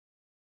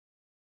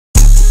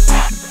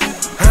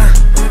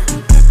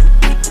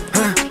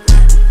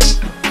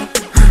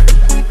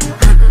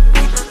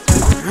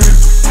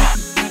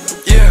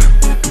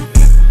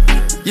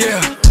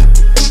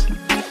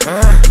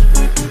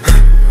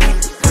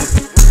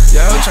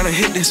tryna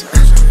hit this.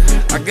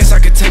 I guess I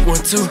could take one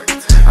too.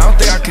 I don't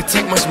think I could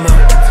take much more.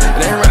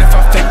 It ain't right if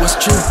I fake what's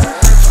true.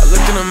 If I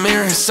looked in the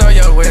mirror and saw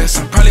your ass,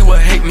 I probably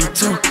would hate me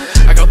too.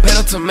 I go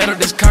pedal to metal,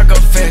 this car go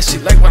fast. She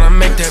like when I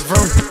make that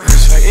vroom.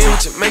 She like,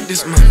 what you make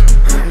this money?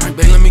 I'm like,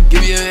 babe, let me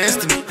give you an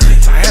estimate.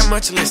 If I had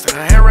much less than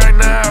I had right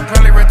now, I'd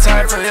probably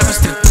retire forever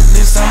still.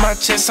 This on my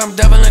chest, I'm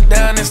doubling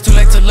down. It's too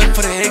late to look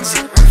for the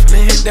exit.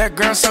 They hit that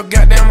girl so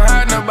goddamn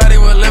hard, nobody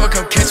will ever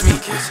come catch me.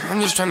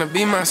 I'm just tryna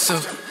be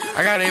myself.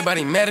 I got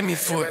everybody mad at me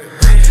for it.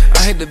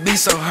 I hate to be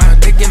so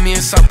hard, they give me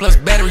a surplus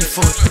battery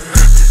for it.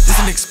 This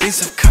an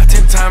expensive car,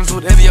 10 times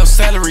whatever your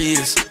salary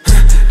is.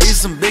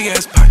 These some big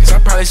ass pockets, I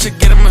probably should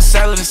get them a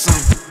salad or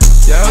something.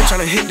 Yeah, I'm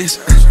tryna hit this.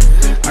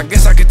 I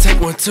guess I could take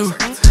one too.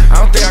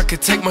 I don't think I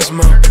could take much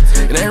more.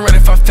 It ain't right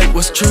if I fake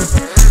what's true.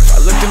 If I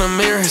looked in the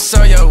mirror and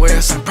saw your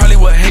ass, I probably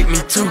would hate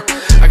me too.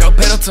 I go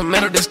pedal to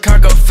metal, this car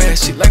go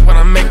fast. She like when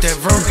I make that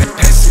vroom.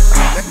 Pass it,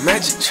 that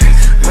magic trick.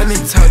 Money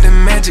talk,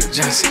 them magic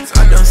Johnson.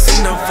 I don't see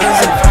no friends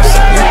in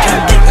person. You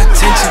can't get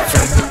attention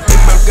from me.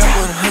 If I got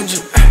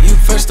 100, you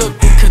first up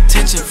in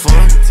contention for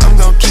him. I'm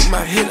gon' keep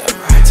my head up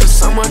till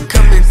someone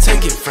come and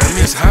take it from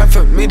me. It's hard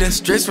for me to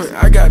stress when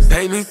I got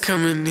payment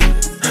coming in.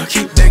 I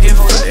keep begging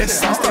for that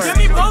sauce.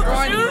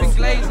 Brian has been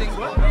glazing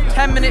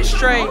 10 minutes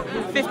straight,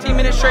 15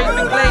 minutes straight he's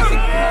been glazing.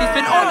 He's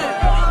been on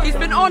it, he's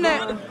been on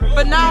it,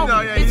 but now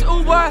it's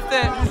all worth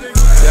it.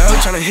 Yeah, I'm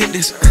tryna hit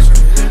this.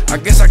 I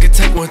guess I could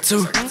take one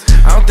too.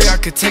 I don't think I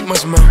could take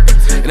much more.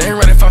 It ain't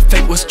right if I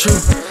fake what's true.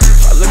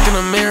 If I looked in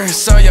the mirror and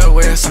saw your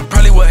ass, I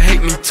probably would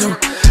hate me too.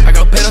 I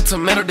go pedal to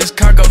metal, this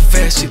car go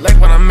fast. She like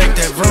when I make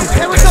that vroom.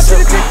 Pass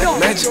up that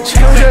magic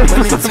trick.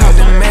 Money talk,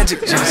 them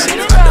magic Johnson.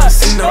 I don't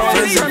see no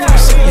friends in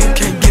person. You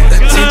can't get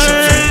attention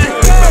from me.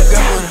 If I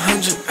got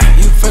 100,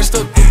 you first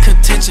up in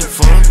contention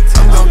for him.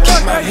 I'm gon'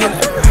 keep my head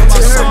up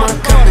till someone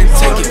come and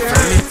take it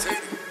from me.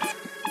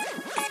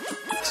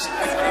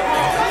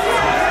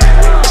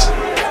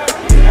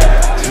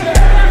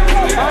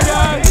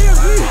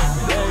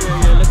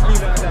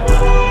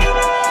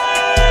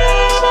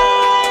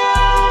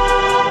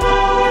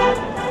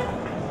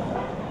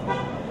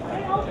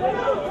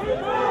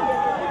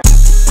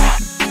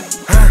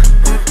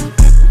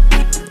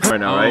 Right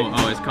now, right?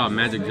 Oh, it's called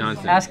Magic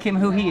Johnson. Ask him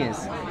who he is.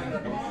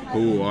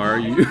 Who are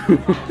you?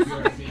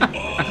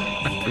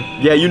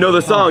 Yeah, you know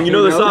the song. You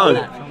know the song.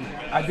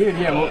 I did,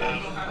 yeah. Well,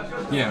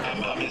 yeah.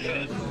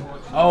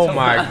 Oh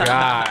my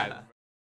God.